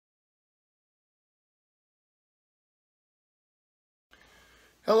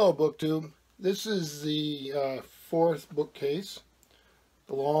Hello, BookTube. This is the fourth bookcase,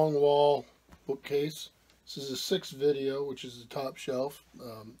 the long wall bookcase. This is the sixth video, which is the top shelf,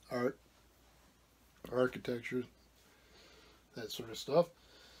 art, architecture, that sort of stuff.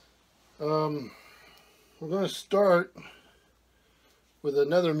 We're going to start with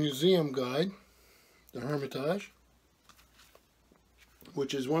another museum guide, the Hermitage,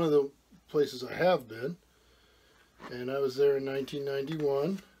 which is one of the places I have been. And I was there in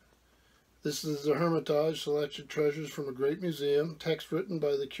 1991. This is the Hermitage, Selected Treasures from a Great Museum. Text written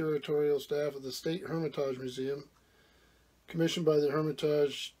by the curatorial staff of the State Hermitage Museum. Commissioned by the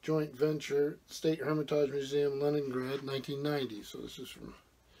Hermitage Joint Venture, State Hermitage Museum, Leningrad, 1990. So this is from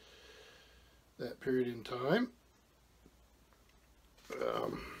that period in time.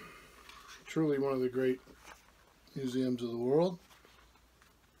 Truly one of the great museums of the world.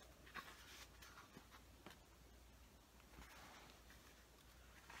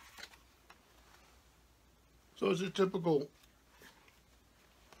 So it's a typical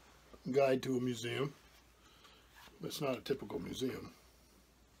guide to a museum. It's not a typical museum.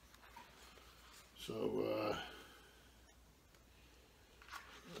 So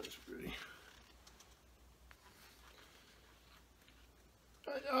that's pretty.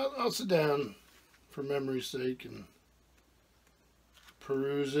 I'll sit down for memory's sake and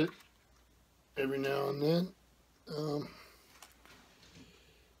peruse it every now and then.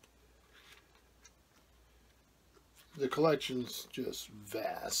 The collection's just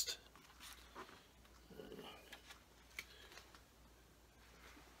vast.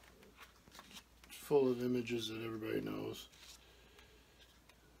 It's full of images that everybody knows.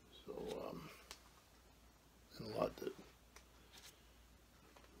 So, and a lot that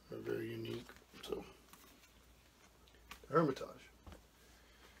are very unique. So, Hermitage.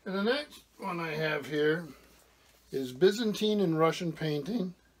 And the next one I have here is Byzantine and Russian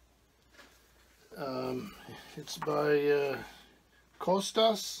painting. It's by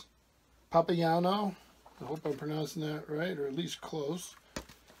Kostas Papagiannou. I hope I'm pronouncing that right, or at least close.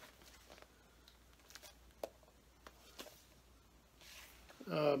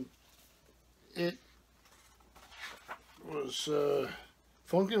 It was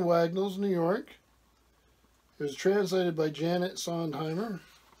Funk and Wagnalls, New York. It was translated by Janet Sondheimer.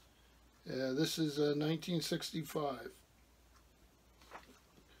 This is 1965.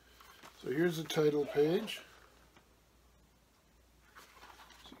 So here's the title page.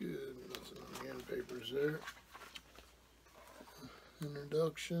 It's good, nothing on the end papers there.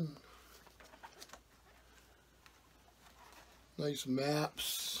 Introduction. Nice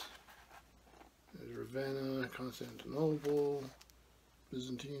maps. There's Ravenna, Constantinople,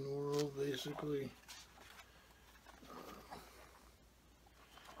 Byzantine world, basically.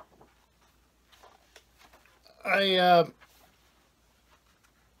 I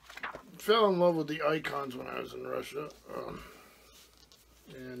fell in love with the icons when I was in Russia,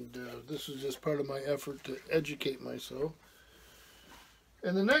 and this was just part of my effort to educate myself.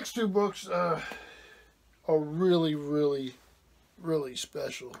 And the next two books are really, really, really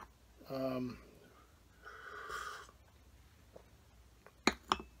special. They're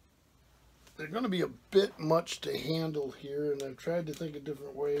going to be a bit much to handle here, and I've tried to think of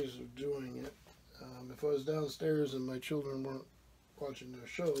different ways of doing it. If I was downstairs and my children weren't watching their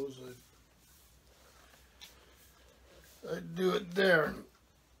shows, I'd do it there.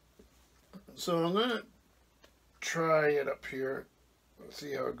 So I'm going to try it up here. Let's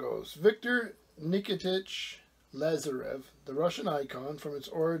see how it goes. Victor Nikitich Lazarev, the Russian icon from its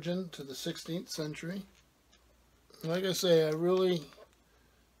origin to the 16th century. Like I say, I really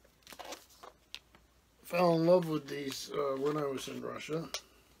fell in love with these when I was in Russia.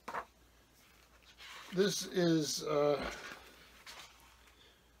 This is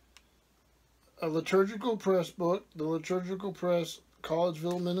a liturgical press book, the Liturgical Press,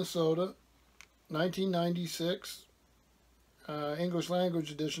 Collegeville, Minnesota, 1996. English language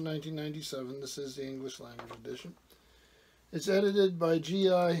edition, 1997. This is the English language edition. It's edited by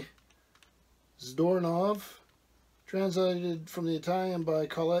G.I. Zdornov, translated from the Italian by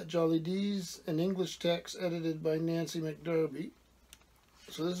Colette Jolides, and English text edited by Nancy McDerby.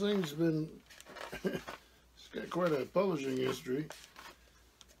 So this thing's been, it's got quite a publishing history.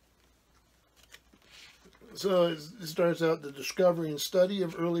 So it starts out the discovery and study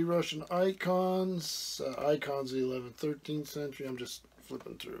of early Russian icons, icons of the 11th, 13th century. I'm just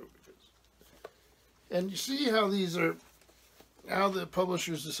flipping through. And you see how these are, how the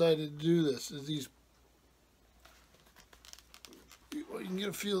publishers decided to do this. Is these, well, you can get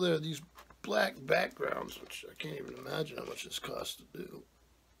a feel there, these black backgrounds, which I can't even imagine how much this costs to do.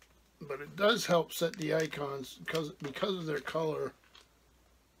 But it does help set the icons because of their color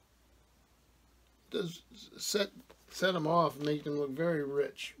does set them off and make them look very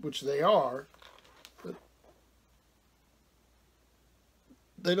rich, which they are, but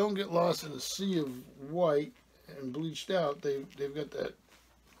they don't get lost in a sea of white and bleached out. They've got that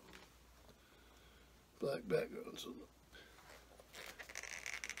black background. So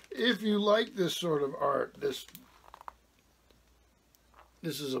if you like this sort of art, this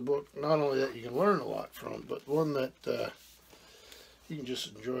is a book not only that you can learn a lot from, but one that you can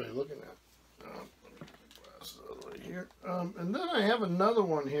just enjoy looking at. Right here. And then I have another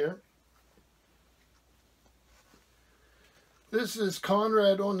one here. This is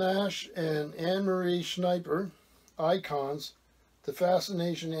Conrad Onash and Anne-Marie Schneiper, Icons, The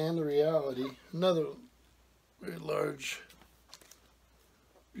Fascination and the Reality. Another very large,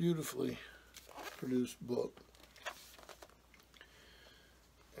 beautifully produced book.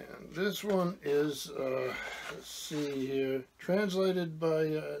 And this one is, let's see here, translated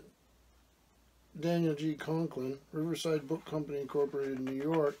by Daniel G. Conklin, Riverside Book Company Incorporated in New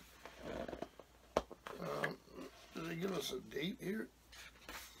York. Did they give us a date here?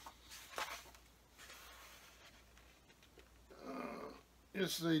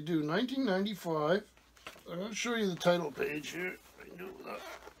 Yes, they do. 1995. I'm going to show you the title page here. I can do it without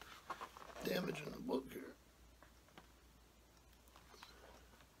damaging the book here.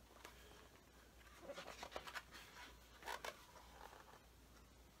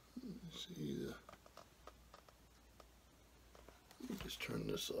 See the. Let me just turn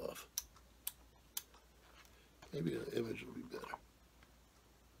this off. Maybe the image will be better.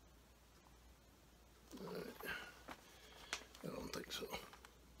 All right. I don't think so.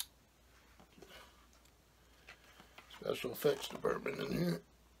 Special effects department in here.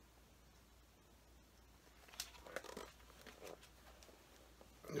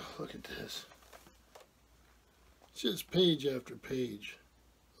 Oh, look at this. It's just page after page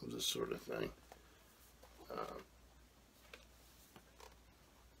of this sort of thing.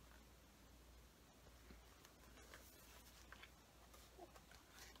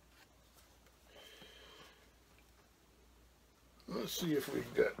 Let's see if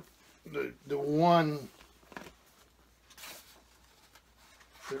we've got the one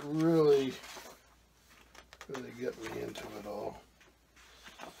that really got me into it all.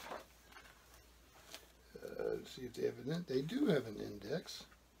 Let's see if they have an. They do have an index.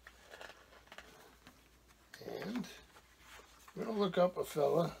 And I'm going to look up a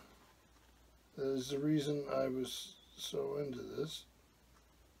fella. That is the reason I was so into this.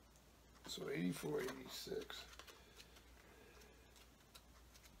 So 84, 86.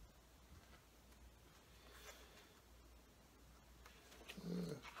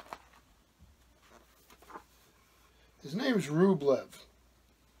 His name is Rublev.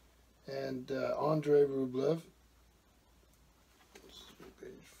 And Andrei Rublev. This is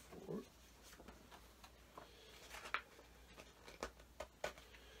page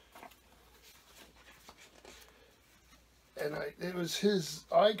 4. And it was his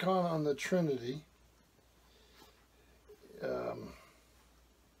icon on the Trinity.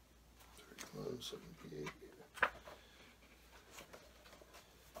 3178.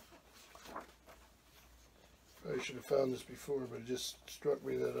 I should have found this before, but it just struck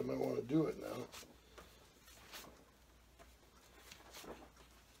me that I might want to do it now.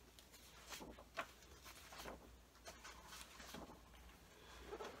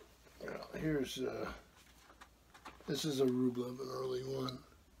 Now, here's, this is a Rublev, an early one.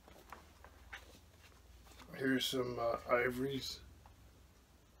 Here's some ivories.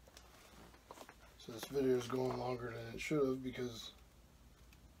 So this video is going longer than it should have because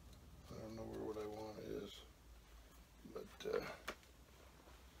I don't know where what I want is. But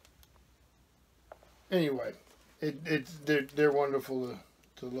anyway, they're wonderful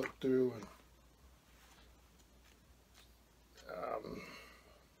to look through and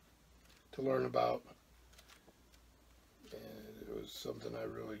to learn about. And it was something I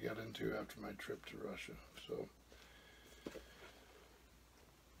really got into after my trip to Russia. So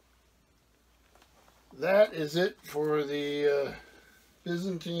that is it for the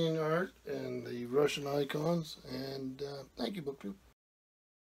Byzantine art and the Russian icons, and thank you, BookTube.